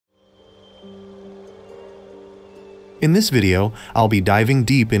In this video, I'll be diving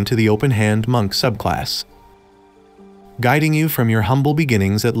deep into the Open Hand Monk subclass, guiding you from your humble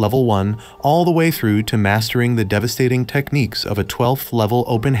beginnings at level 1 all the way through to mastering the devastating techniques of a 12th level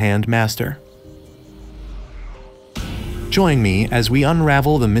Open Hand Master. Join me as we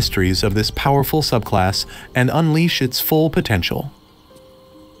unravel the mysteries of this powerful subclass and unleash its full potential.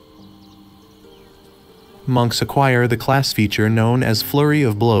 Monks acquire the class feature known as Flurry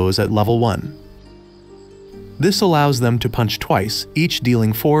of Blows at level 1. This allows them to punch twice, each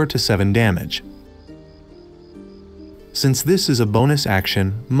dealing 4 to 7 damage. Since this is a bonus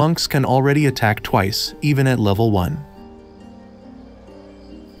action, monks can already attack twice, even at level 1.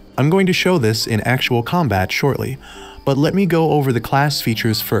 I'm going to show this in actual combat shortly, but let me go over the class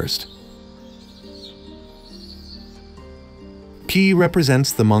features first. Ki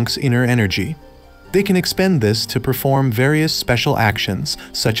represents the monk's inner energy. They can expend this to perform various special actions,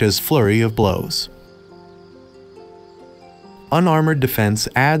 such as Flurry of Blows. Unarmored defense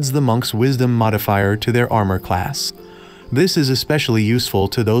adds the monk's wisdom modifier to their armor class. This is especially useful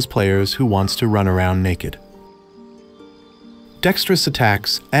to those players who wants to run around naked. Dextrous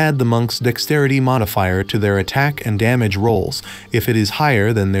attacks add the monk's dexterity modifier to their attack and damage rolls if it is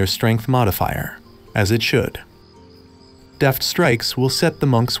higher than their strength modifier, as it should. Deft strikes will set the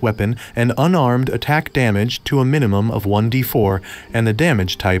monk's weapon and unarmed attack damage to a minimum of 1d4 and the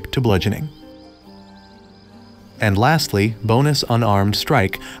damage type to bludgeoning. And lastly, bonus unarmed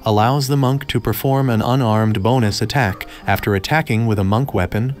strike allows the monk to perform an unarmed bonus attack after attacking with a monk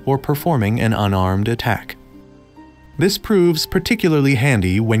weapon or performing an unarmed attack. This proves particularly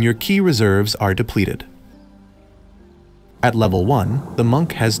handy when your ki reserves are depleted. At level 1, the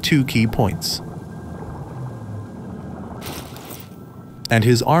monk has 2 ki points, and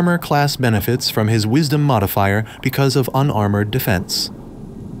his armor class benefits from his wisdom modifier because of unarmored defense.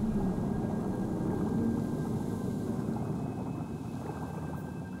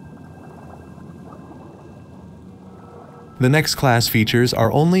 The next class features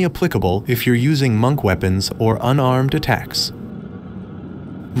are only applicable if you're using monk weapons or unarmed attacks.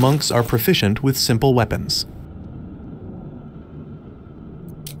 Monks are proficient with simple weapons.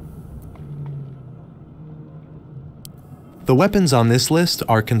 The weapons on this list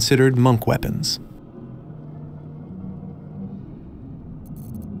are considered monk weapons.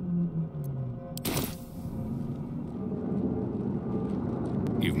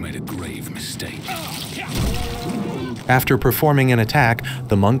 You've made a grave mistake. After performing an attack,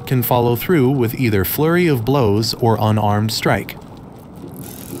 the monk can follow through with either Flurry of Blows or Unarmed Strike.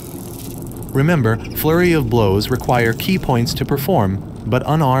 Remember, Flurry of Blows require ki points to perform, but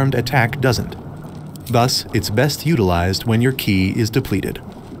Unarmed Attack doesn't. Thus, it's best utilized when your ki is depleted.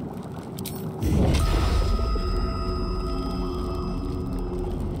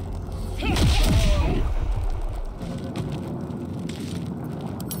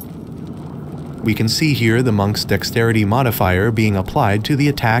 We can see here the monk's dexterity modifier being applied to the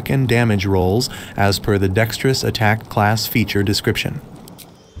attack and damage rolls as per the Dextrous attack class feature description.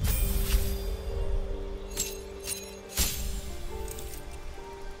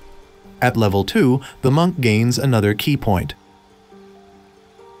 At level 2, the monk gains another ki point,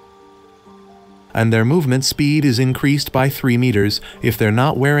 and their movement speed is increased by 3 meters if they're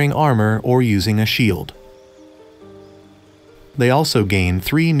not wearing armor or using a shield. They also gain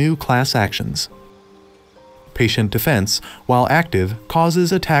 3 new class actions. Patient Defense, while active,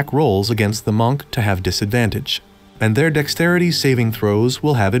 causes attack rolls against the monk to have disadvantage, and their dexterity saving throws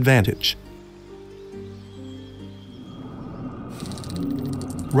will have advantage.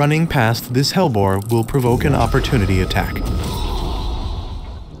 Running past this hellbore will provoke an opportunity attack.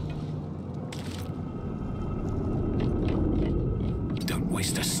 Don't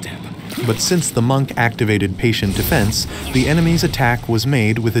waste a step. But since the monk activated Patient Defense, the enemy's attack was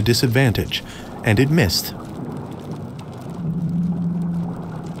made with a disadvantage, and it missed.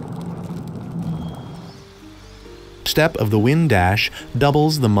 Step of the Wind Dash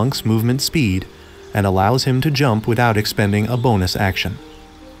doubles the monk's movement speed and allows him to jump without expending a bonus action.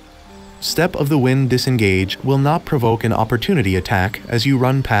 Step of the Wind Disengage will not provoke an opportunity attack as you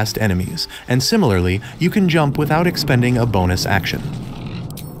run past enemies, and similarly, you can jump without expending a bonus action.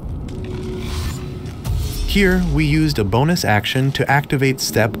 Here, we used a bonus action to activate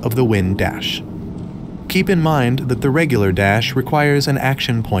Step of the Wind Dash. Keep in mind that the regular dash requires an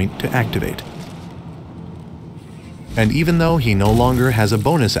action point to activate. And even though he no longer has a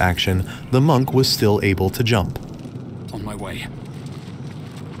bonus action, the monk was still able to jump. On my way.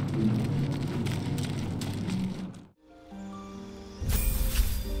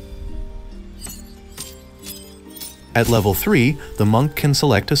 At level 3, the monk can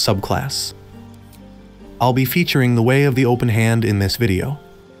select a subclass. I'll be featuring the Way of the Open Hand in this video.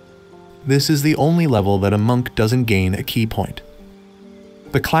 This is the only level that a monk doesn't gain a key point.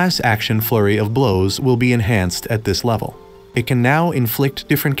 The class action Flurry of Blows will be enhanced at this level. It can now inflict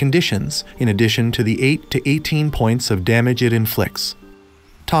different conditions in addition to the 8 to 18 points of damage it inflicts.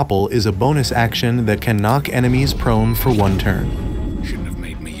 Topple is a bonus action that can knock enemies prone for 1 turn. Shouldn't have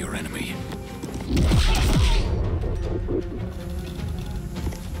made me your enemy.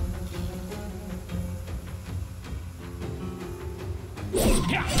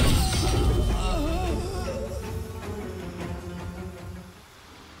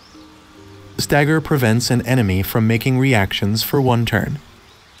 Stagger prevents an enemy from making reactions for 1 turn.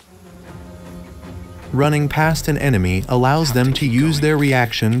 Running past an enemy allows them to use their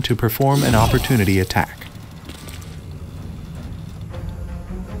reaction to perform an opportunity attack.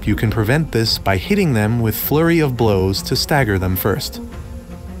 You can prevent this by hitting them with Flurry of Blows to stagger them first.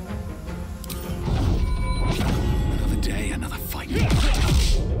 Another day, another fight.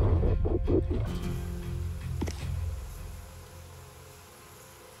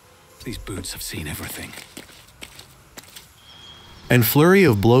 These boots have seen everything. And Flurry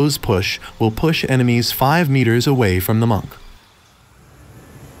of Blows push will push enemies 5 meters away from the monk.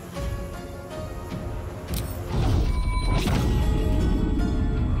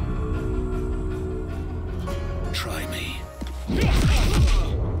 Try me.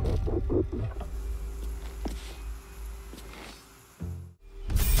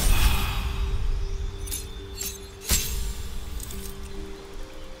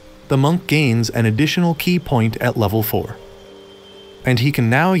 The monk gains an additional key point at level 4. And he can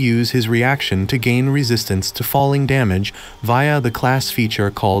now use his reaction to gain resistance to falling damage via the class feature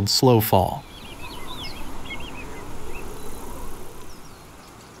called Slow Fall.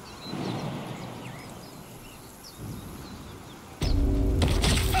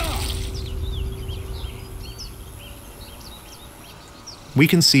 We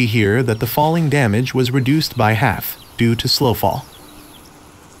can see here that the falling damage was reduced by half due to Slow Fall.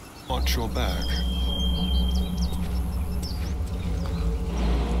 Watch your back.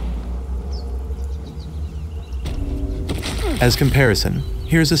 As comparison,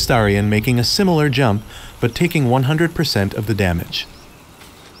 here's Astarion making a similar jump, but taking 100% of the damage.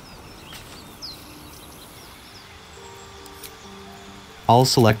 I'll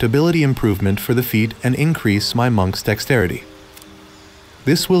select Ability Improvement for the feat and increase my monk's dexterity.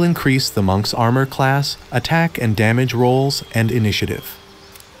 This will increase the monk's armor class, attack and damage rolls, and initiative.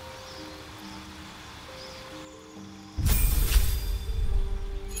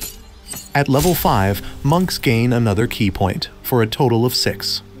 At level 5, monks gain another key point, for a total of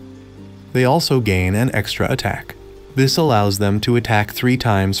 6. They also gain an extra attack. This allows them to attack 3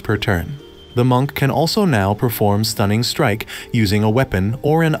 times per turn. The monk can also now perform Stunning Strike using a weapon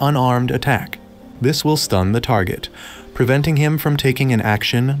or an unarmed attack. This will stun the target, preventing him from taking an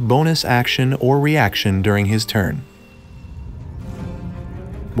action, bonus action, or reaction during his turn.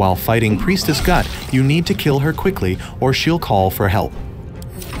 While fighting Priestess Gut, you need to kill her quickly or she'll call for help.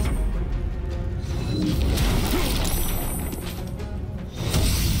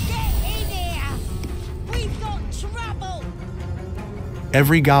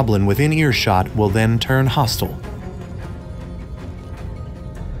 Every goblin within earshot will then turn hostile.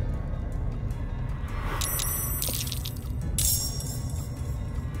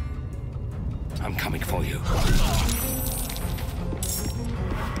 I'm coming for you.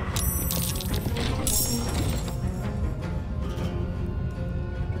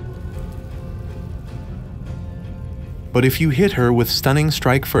 But if you hit her with Stunning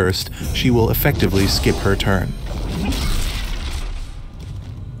Strike first, she will effectively skip her turn.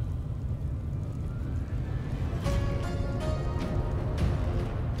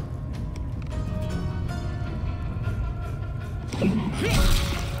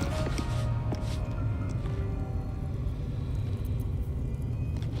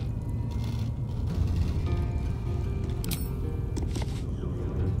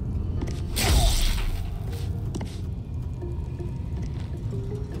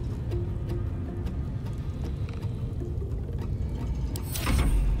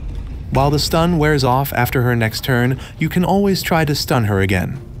 While the stun wears off after her next turn, you can always try to stun her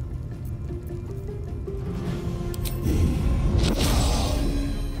again.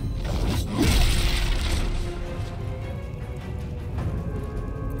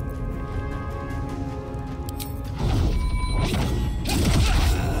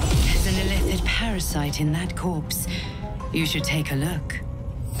 There's an illithid parasite in that corpse. You should take a look.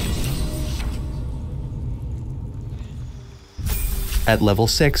 At level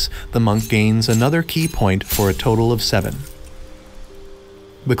 6, the monk gains another key point for a total of 7.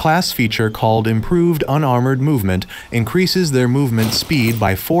 The class feature called Improved Unarmored Movement increases their movement speed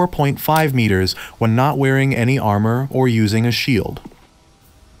by 4.5 meters when not wearing any armor or using a shield.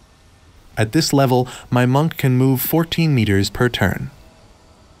 At this level, my monk can move 14 meters per turn.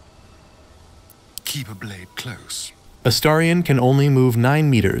 Keep a blade close. Astarion can only move 9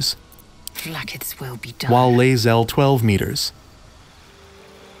 meters, Like its will be done. while Lae'zel 12 meters.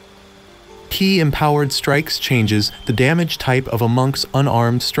 Key Empowered Strikes changes the damage type of a monk's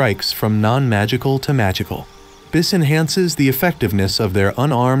unarmed strikes from non-magical to magical. This enhances the effectiveness of their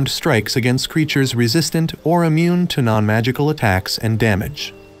unarmed strikes against creatures resistant or immune to non-magical attacks and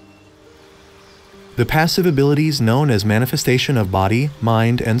damage. The passive abilities known as Manifestation of Body,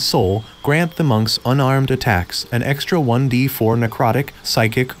 Mind, and Soul grant the monk's unarmed attacks an extra 1d4 necrotic,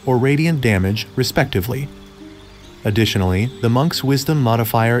 psychic, or radiant damage, respectively. Additionally, the monk's Wisdom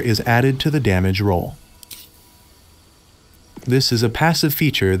modifier is added to the damage roll. This is a passive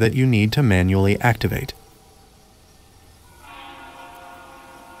feature that you need to manually activate.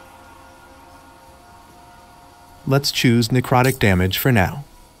 Let's choose necrotic damage for now.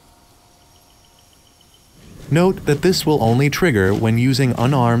 Note that this will only trigger when using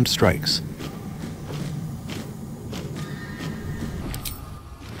unarmed strikes.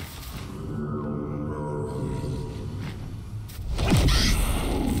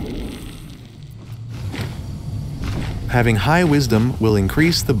 Having high wisdom will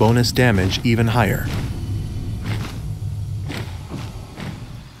increase the bonus damage even higher.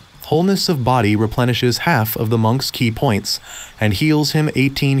 Wholeness of Body replenishes half of the monk's key points and heals him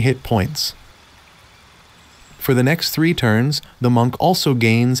 18 hit points. For the next 3 turns, the monk also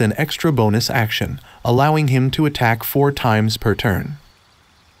gains an extra bonus action, allowing him to attack 4 times per turn.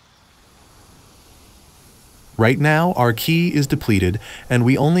 Right now, our key is depleted, and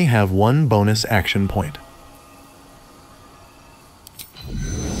we only have 1 bonus action point.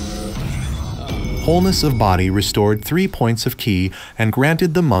 Wholeness of Body restored 3 points of key and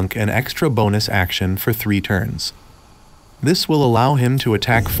granted the monk an extra bonus action for 3 turns. This will allow him to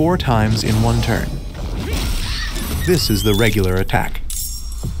attack 4 times in 1 turn. This is the regular attack.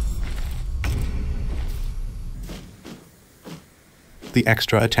 The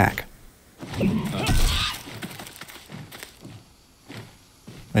extra attack.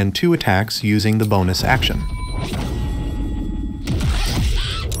 And 2 attacks using the bonus action.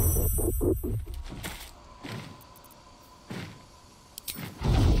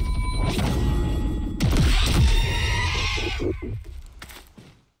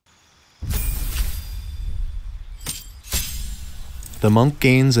 The monk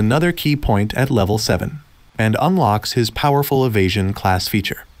gains another key point at level 7, and unlocks his powerful Evasion class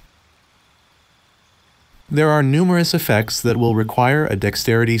feature. There are numerous effects that will require a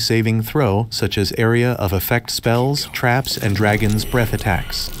dexterity saving throw, such as area of effect spells, traps, and dragon's breath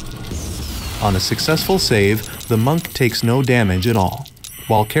attacks. On a successful save, the monk takes no damage at all,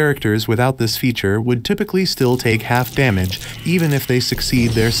 while characters without this feature would typically still take half damage even if they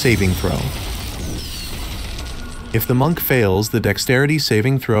succeed their saving throw. If the monk fails the dexterity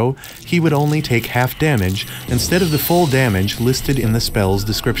saving throw, he would only take half damage instead of the full damage listed in the spell's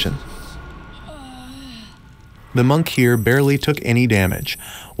description. The monk here barely took any damage,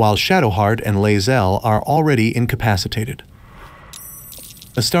 while Shadowheart and Lae'zel are already incapacitated.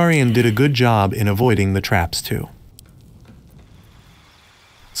 Astarion did a good job in avoiding the traps too.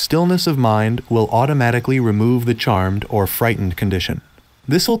 Stillness of Mind will automatically remove the charmed or frightened condition.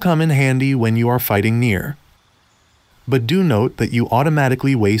 This will come in handy when you are fighting near. But do note that you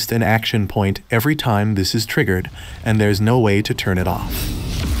automatically waste an action point every time this is triggered, and there's no way to turn it off.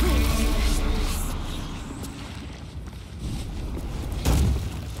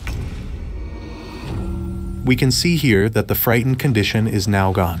 We can see here that the frightened condition is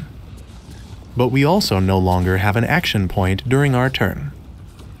now gone. But we also no longer have an action point during our turn.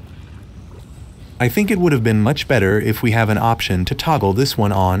 I think it would have been much better if we have an option to toggle this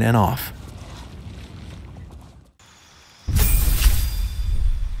one on and off.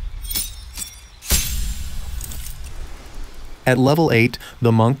 At level 8,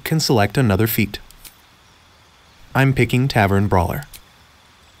 the monk can select another feat. I'm picking Tavern Brawler.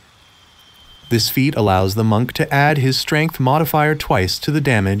 This feat allows the monk to add his strength modifier twice to the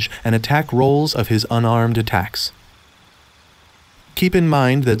damage and attack rolls of his unarmed attacks. Keep in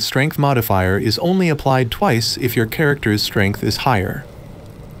mind that strength modifier is only applied twice if your character's strength is higher.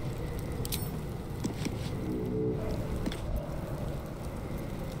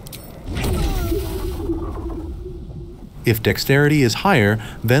 If dexterity is higher,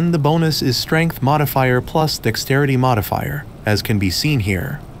 then the bonus is strength modifier plus dexterity modifier, as can be seen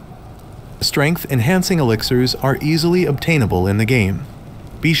here. Strength enhancing elixirs are easily obtainable in the game.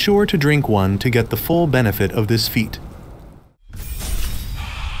 Be sure to drink one to get the full benefit of this feat.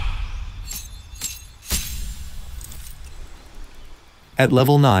 At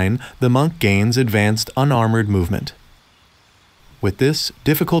level 9, the monk gains advanced unarmored movement. With this,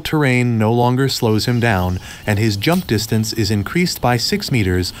 difficult terrain no longer slows him down, and his jump distance is increased by 6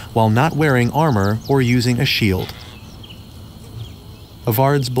 meters while not wearing armor or using a shield.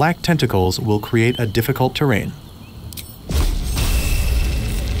 Avard's black tentacles will create a difficult terrain.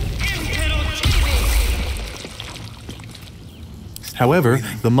 However,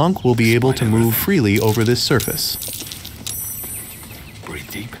 the monk will be able to move freely over this surface.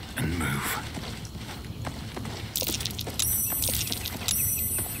 Breathe deep and move.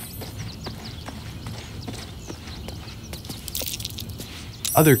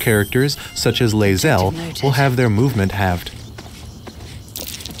 Other characters, such as Lae'zel, will have their movement halved.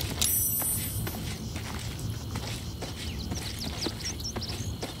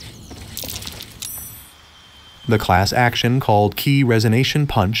 The class action called Key Resonation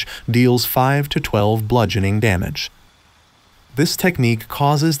Punch deals 5 to 12 bludgeoning damage. This technique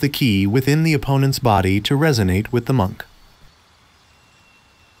causes the key within the opponent's body to resonate with the monk.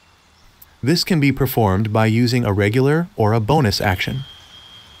 This can be performed by using a regular or a bonus action.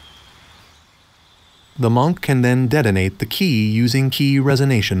 The monk can then detonate the key using Key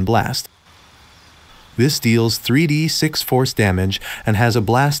Resonation Blast. This deals 3d6 force damage and has a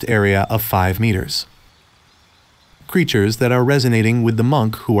blast area of 5 meters. Creatures that are resonating with the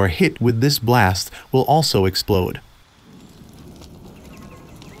monk who are hit with this blast will also explode.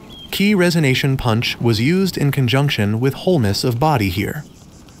 Key Resonation Punch was used in conjunction with Wholeness of Body here.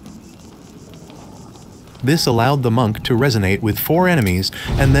 This allowed the monk to resonate with 4 enemies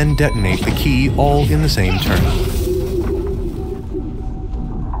and then detonate the key all in the same turn.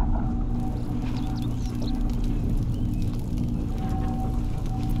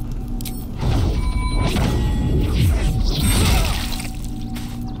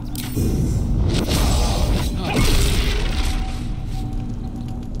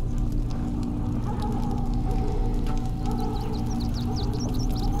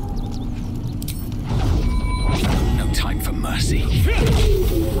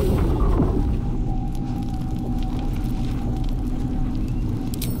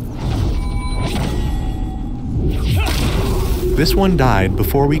 This one died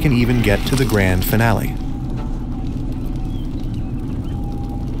before we can even get to the grand finale.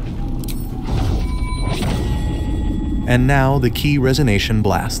 And now the Key Resonation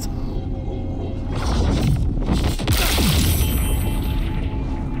Blast.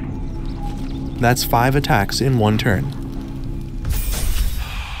 That's 5 attacks in one turn.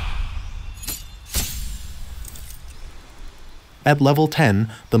 At level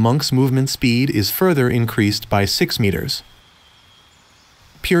 10, the monk's movement speed is further increased by 6 meters.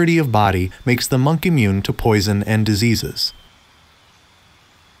 Purity of Body makes the monk immune to poison and diseases.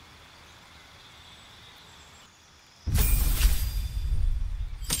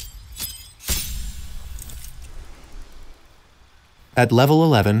 At level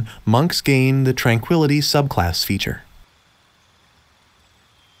 11, monks gain the Tranquility subclass feature.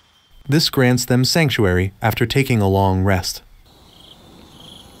 This grants them Sanctuary after taking a long rest.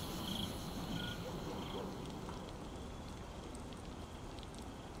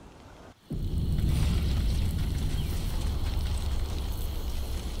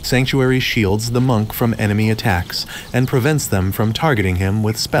 Sanctuary shields the monk from enemy attacks and prevents them from targeting him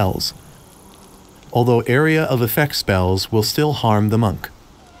with spells, although area of effect spells will still harm the monk.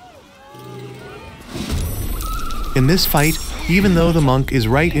 In this fight, even though the monk is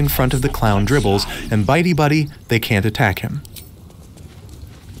right in front of the clown dribbles and Bitey Buddy, they can't attack him.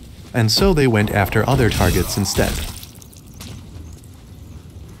 And so they went after other targets instead.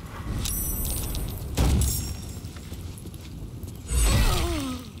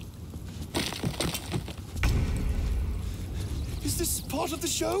 Part of the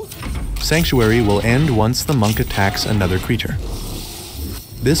show? Sanctuary will end once the monk attacks another creature.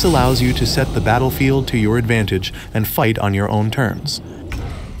 This allows you to set the battlefield to your advantage and fight on your own terms.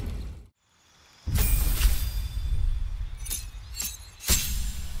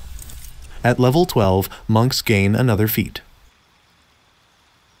 At level 12, monks gain another feat.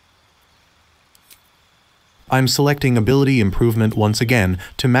 I'm selecting Ability Improvement once again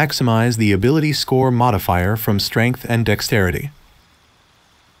to maximize the ability score modifier from Strength and Dexterity.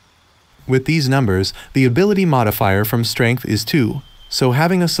 With these numbers, the ability modifier from Strength is 2, so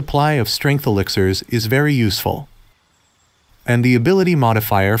having a supply of Strength elixirs is very useful. And the ability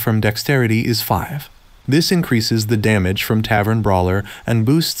modifier from Dexterity is 5, This increases the damage from Tavern Brawler and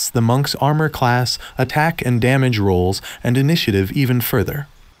boosts the monk's armor class, attack and damage rolls, and initiative even further.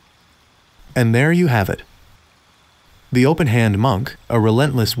 And there you have it. The Open Hand Monk, a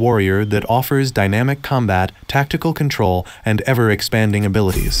relentless warrior that offers dynamic combat, tactical control, and ever-expanding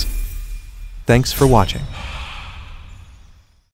abilities. Thanks for watching.